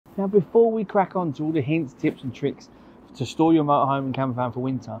Now, before we crack on to all the hints, tips and tricks to store your motorhome and campervan for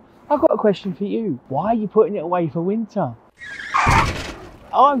winter, I've got a question for you. Why are you putting it away for winter?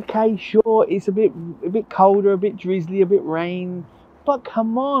 Okay, sure, it's a bit colder, a bit drizzly, a bit rain, but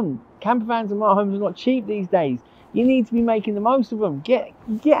come on, campervans and motorhomes are not cheap these days. You need to be making the most of them. Get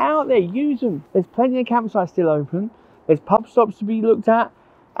out there, use them. There's plenty of campsites still open. There's pub stops to be looked at,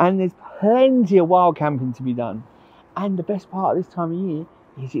 and there's plenty of wild camping to be done. And the best part of this time of year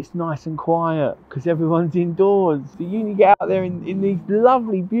is it's nice and quiet because everyone's indoors. So you need to get out there in these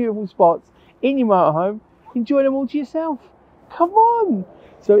lovely, beautiful spots in your motorhome, enjoy them all to yourself. Come on.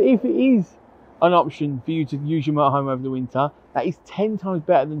 So if it is an option for you to use your motorhome over the winter, that is 10 times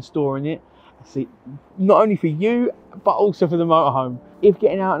better than storing it. See, not only for you, but also for the motorhome. If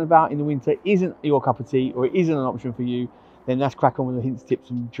getting out and about in the winter isn't your cup of tea, or it isn't an option for you, then let's crack on with the hints, tips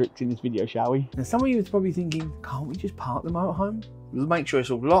and tricks in this video, shall we? Now, some of you are probably thinking, can't we just park the motorhome? We'll make sure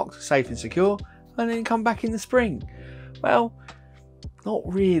it's all locked, safe and secure, and then come back in the spring. Well, not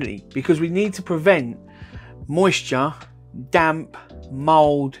really, because we need to prevent moisture, damp,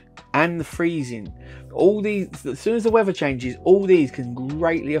 mould, and the freezing. All these, as soon as the weather changes, all these can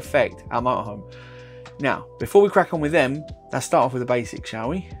greatly affect our motorhome. Now, before we crack on with them, let's start off with the basics, shall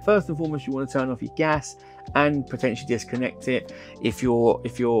we? First and foremost, you want to turn off your gas and potentially disconnect it. If you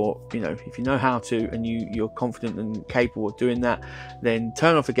know how to, and you're confident and capable of doing that, then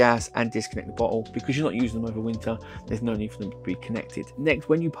turn off the gas and disconnect the bottle. Because you're not using them over winter, there's no need for them to be connected. Next,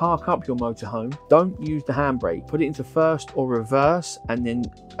 when you park up your motorhome, don't use the handbrake. Put it into first or reverse, and then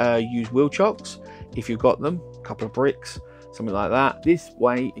use wheel chocks if you've got them, a couple of bricks, something like that. This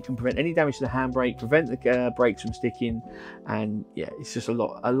way it can prevent any damage to the handbrake, prevent the brakes from sticking, and yeah, it's just a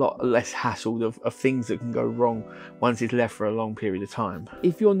lot less hassle of things that can go wrong once it's left for a long period of time.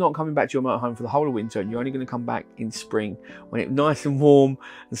 If you're not coming back to your motorhome for the whole of winter, and you're only going to come back in spring when it's nice and warm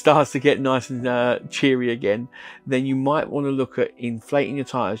and starts to get nice and cheery again, then you might want to look at inflating your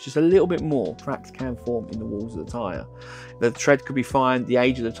tyres just a little bit more. Cracks can form in the walls of the tyre. The tread could be fine, the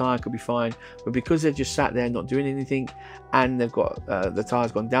age of the tyre could be fine, but because they're just sat there not doing anything, and they've got the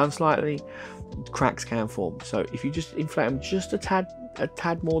tyres gone down slightly, cracks can form. So if you just inflate them just a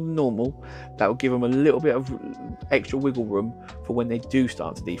tad more than normal, that will give them a little bit of extra wiggle room for when they do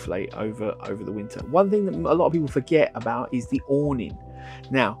start to deflate over the winter. One thing that a lot of people forget about is the awning.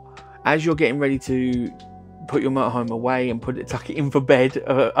 Now, as you're getting ready to put your motorhome away and tuck it in for bed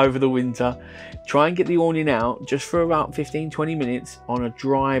over the winter, try and get the awning out just for about 15-20 minutes on a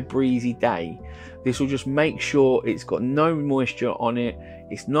dry, breezy day. This will just make sure it's got no moisture on it,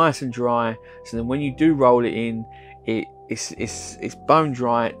 it's nice and dry, so then when you do roll it in, it's bone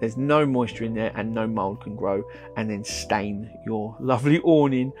dry, there's no moisture in there, and no mold can grow and then stain your lovely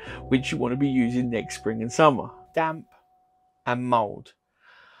awning, which you want to be using next spring and summer. Damp and mold.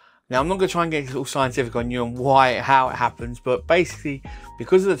 Now, I'm not going to try and get all scientific on you and how it happens, but basically,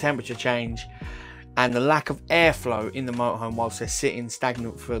 because of the temperature change and the lack of airflow in the motorhome whilst they're sitting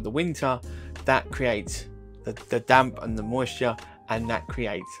stagnant for the winter, that creates the damp and the moisture, and that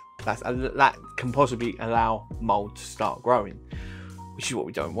can possibly allow mold to start growing, which is what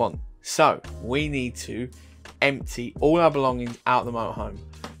we don't want. So we need to empty all our belongings out the motorhome.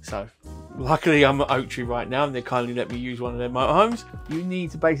 So luckily I'm at Oak Tree right now, and they kindly let me use one of their motorhomes. You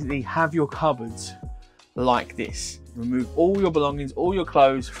need to basically have your cupboards like this. Remove all your belongings, all your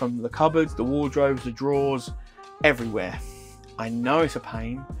clothes from the cupboards, the wardrobes, the drawers, everywhere. I know it's a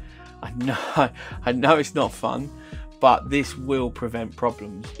pain. I know it's not fun, but this will prevent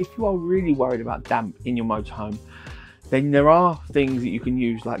problems. If you are really worried about damp in your motorhome, then there are things that you can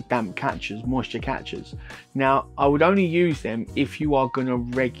use like damp catchers, moisture catchers. Now, I would only use them if you are going to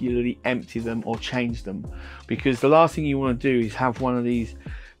regularly empty them or change them, because the last thing you want to do is have one of these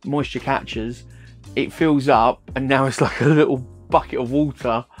moisture catchers, it fills up, and now it's like a little bucket of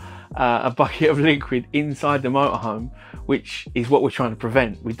water, a bucket of liquid inside the motorhome, which is what we're trying to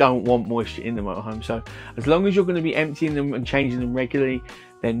prevent. We don't want moisture in the motorhome. So as long as you're going to be emptying them and changing them regularly,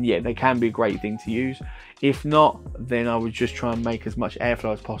 then yeah, they can be a great thing to use. If not, then I would just try and make as much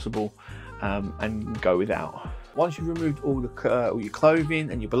airflow as possible and go without. Once you've removed all your clothing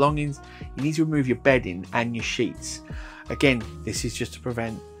and your belongings, you need to remove your bedding and your sheets. Again, this is just to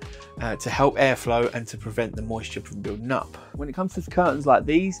prevent to help airflow and to prevent the moisture from building up. When it comes to curtains like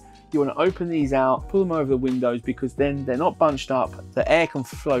these, you want to open these out, pull them over the windows, because then they're not bunched up, the air can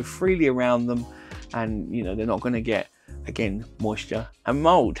flow freely around them, and you know, they're not going to get, again, moisture and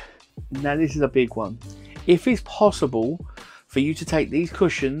mold. Now this is a big one. If it's possible for you to take these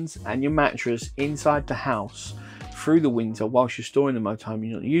cushions and your mattress inside the house through the winter whilst you're storing the motorhome,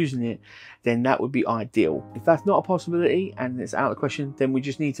 you're not using it, then that would be ideal. If that's not a possibility and it's out of the question, then we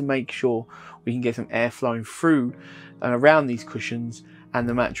just need to make sure we can get some air flowing through and around these cushions and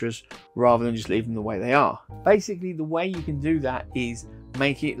the mattress rather than just leave them the way they are. Basically, the way you can do that is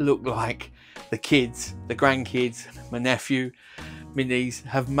make it look like the kids, the grandkids, my nephew, my niece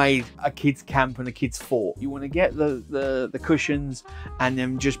have made a kids camp and a kids fort. You want to get the cushions and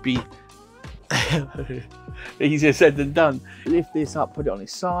then just be easier said than done. Lift this up, put it on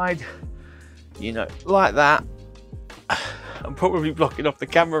its side, you know, like that. I'm probably blocking off the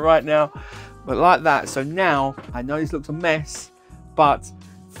camera right now, but like that. So now I know this looks a mess, but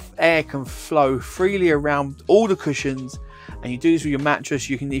air can flow freely around all the cushions. And you do this with your mattress.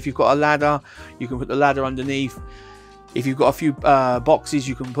 You can, if you've got a ladder, you can put the ladder underneath. If you've got a few boxes,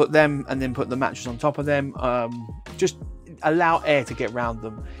 you can put them and then put the mattress on top of them. Just allow air to get around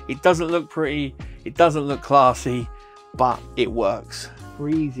them. It doesn't look pretty, it doesn't look classy, but it works.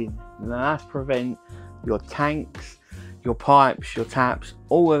 Freezing, now that's prevent your tanks, your pipes, your taps,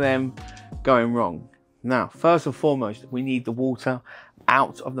 all of them going wrong. Now, first and foremost, we need the water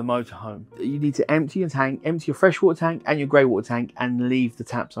out of the motorhome. You need to empty your tank, empty your freshwater tank and your grey water tank, and leave the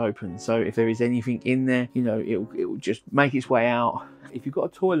taps open. So if there is anything in there, you know, it will just make its way out. If you've got a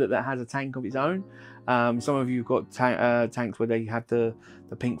toilet that has a tank of its own, some of you've got tanks where they have the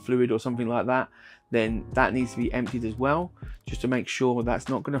pink fluid or something like that, then that needs to be emptied as well, just to make sure that's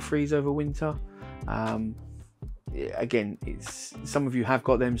not going to freeze over winter. Again, it's, some of you have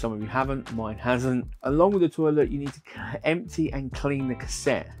got them, some of you haven't, mine hasn't. Along with the toilet, you need to empty and clean the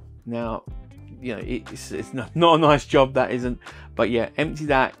cassette. Now, you know, it's not a nice job, that isn't, but yeah, empty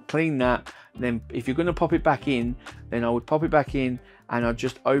that, clean that. Then if you're going to pop it back in, then I would pop it back in and I'll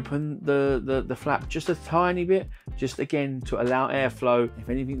just open the flap just a tiny bit, just again to allow airflow. If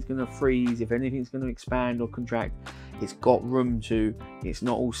anything's going to freeze, if anything's going to expand or contract, it's got room to, it's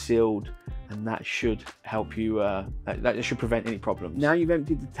not all sealed, and that should help you, that should prevent any problems. Now you've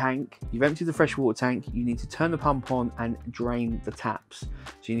emptied the tank, you've emptied the freshwater tank, you need to turn the pump on and drain the taps.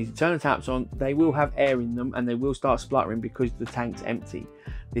 So you need to turn the taps on, they will have air in them and they will start spluttering because the tank's empty.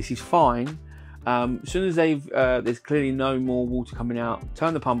 This is fine. As soon as there's clearly no more water coming out,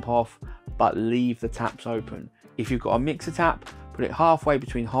 turn the pump off, but leave the taps open. If you've got a mixer tap, put it halfway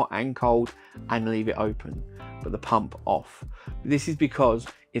between hot and cold and leave it open, but the pump off. This is because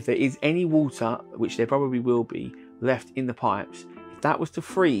if there is any water, which there probably will be, left in the pipes, if that was to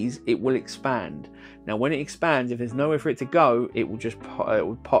freeze, it will expand. Now when it expands, if there's nowhere for it to go, it will just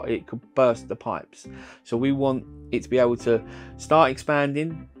it could burst the pipes. So we want it to be able to start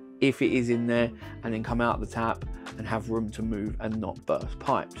expanding if it is in there, and then come out the tap and have room to move and not burst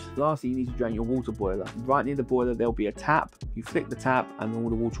pipes. Lastly, you need to drain your water boiler. Right near the boiler there'll be a tap. You flick the tap and all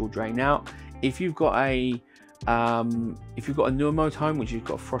the water will drain out. If you've got a newer motorhome which has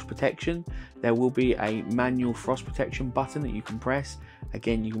got frost protection, there will be a manual frost protection button that you can press.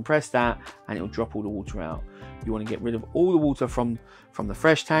 Again, you can press that and it will drop all the water out. You want to get rid of all the water from the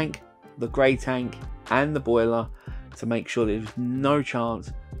fresh tank, the grey tank and the boiler, to make sure there's no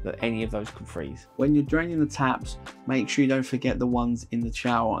chance that any of those can freeze. When you're draining the taps, make sure you don't forget the ones in the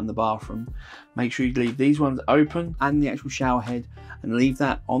shower and the bathroom. Make sure you leave these ones open and the actual shower head, and leave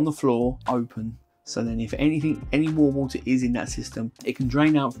that on the floor open. So then if anything, any warm water is in that system, it can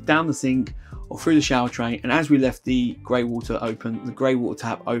drain out down the sink or through the shower tray. And as we left the grey water open, the grey water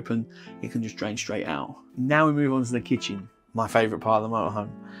tap open, it can just drain straight out. Now we move on to the kitchen, my favourite part of the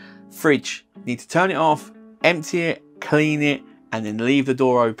motorhome. Fridge, need to turn it off, empty it, clean it, and then leave the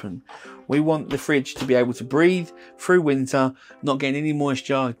door open. We want the fridge to be able to breathe through winter, not getting any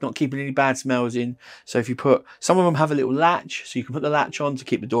moisture, not keeping any bad smells in. So if you put, some of them have a little latch, so you can put the latch on to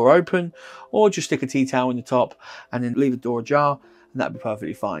keep the door open, or just stick a tea towel in the top and then leave the door ajar, and that'd be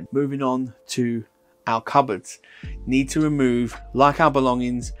perfectly fine. Moving on to our cupboards. Need to remove, like our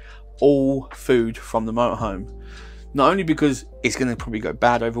belongings, all food from the motorhome. Not only because it's going to probably go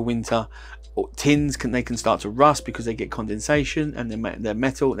bad over winter, or tins they can start to rust because they get condensation and they're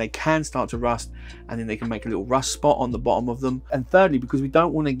metal, they can start to rust, and then they can make a little rust spot on the bottom of them. And thirdly, because we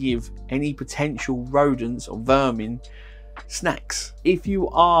don't want to give any potential rodents or vermin snacks. If you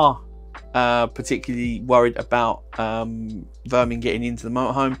are particularly worried about vermin getting into the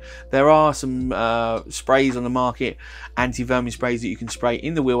motorhome, there are some sprays on the market, anti-vermin sprays that you can spray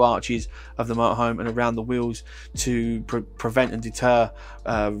in the wheel arches of the motorhome and around the wheels to prevent and deter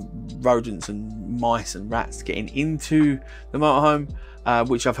rodents and mice and rats getting into the motorhome,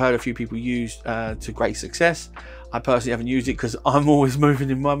 which I've heard a few people use to great success. I personally haven't used it because I'm always moving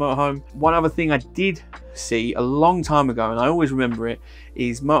in my motorhome. One other thing I did see a long time ago, and I always remember it,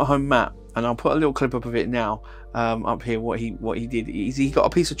 is motorhome Matt, and I'll put a little clip up of it now. up here, what he did is he got a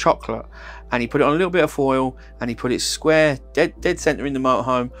piece of chocolate and he put it on a little bit of foil and he put it square dead center in the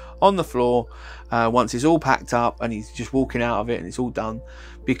motorhome on the floor once it's all packed up, and he's just walking out of it and it's all done.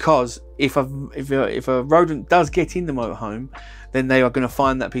 Because if a rodent does get in the motorhome, then they are going to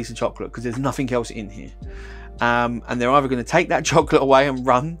find that piece of chocolate, because there's nothing else in here, and they're either going to take that chocolate away and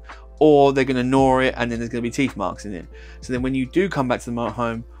run, or they're going to gnaw it and then there's going to be teeth marks in it. So then when you do come back to the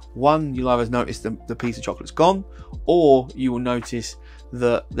motorhome, one, you'll either notice the piece of chocolate's gone, or you will notice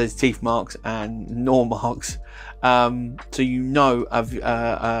that there's teeth marks and gnaw marks, so you know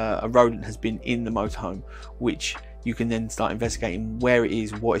a rodent has been in the motorhome, which you can then start investigating where it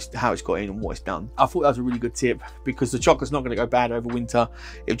is, how it's got in and what it's done. I thought that was a really good tip, because the chocolate's not going to go bad over winter.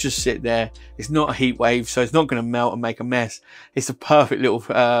 It'll just sit there. It's not a heat wave, so it's not going to melt and make a mess. It's a perfect little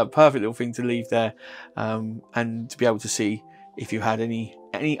thing to leave there, and to be able to see if you had any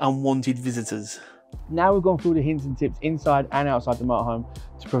unwanted visitors. Now we've gone through the hints and tips inside and outside the motorhome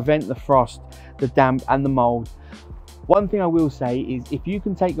to prevent the frost, the damp and the mould. One thing I will say is, if you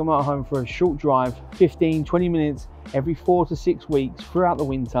can take your motorhome for a short drive, 15-20 minutes every 4 to 6 weeks throughout the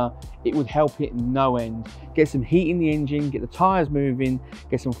winter, it would help it no end. Get some heat in the engine, get the tyres moving,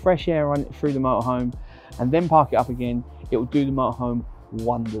 get some fresh air on it through the motorhome, and then park it up again. It will do the motorhome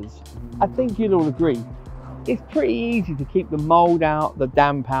wonders. I think you'll all agree, it's pretty easy to keep the mould out, the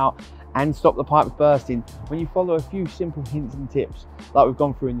damp out, and stop the pipes bursting when you follow a few simple hints and tips like we've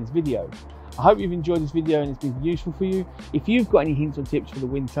gone through in this video. I hope you've enjoyed this video and it's been useful for you. If you've got any hints or tips for the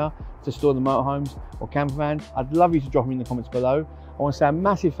winter to store the motorhomes or campervan, I'd love you to drop them in the comments below. I want to say a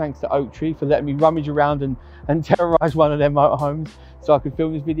massive thanks to Oak Tree for letting me rummage around and terrorise one of their motorhomes so I could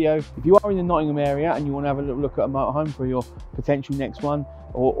film this video. If you are in the Nottingham area and you want to have a little look at a motorhome for your potential next one,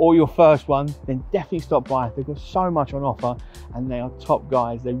 or your first one, then definitely stop by. They've got so much on offer and they are top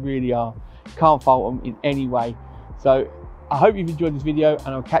guys. They really are. Can't fault them in any way. So I hope you've enjoyed this video, and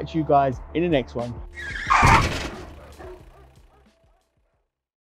I'll catch you guys in the next one.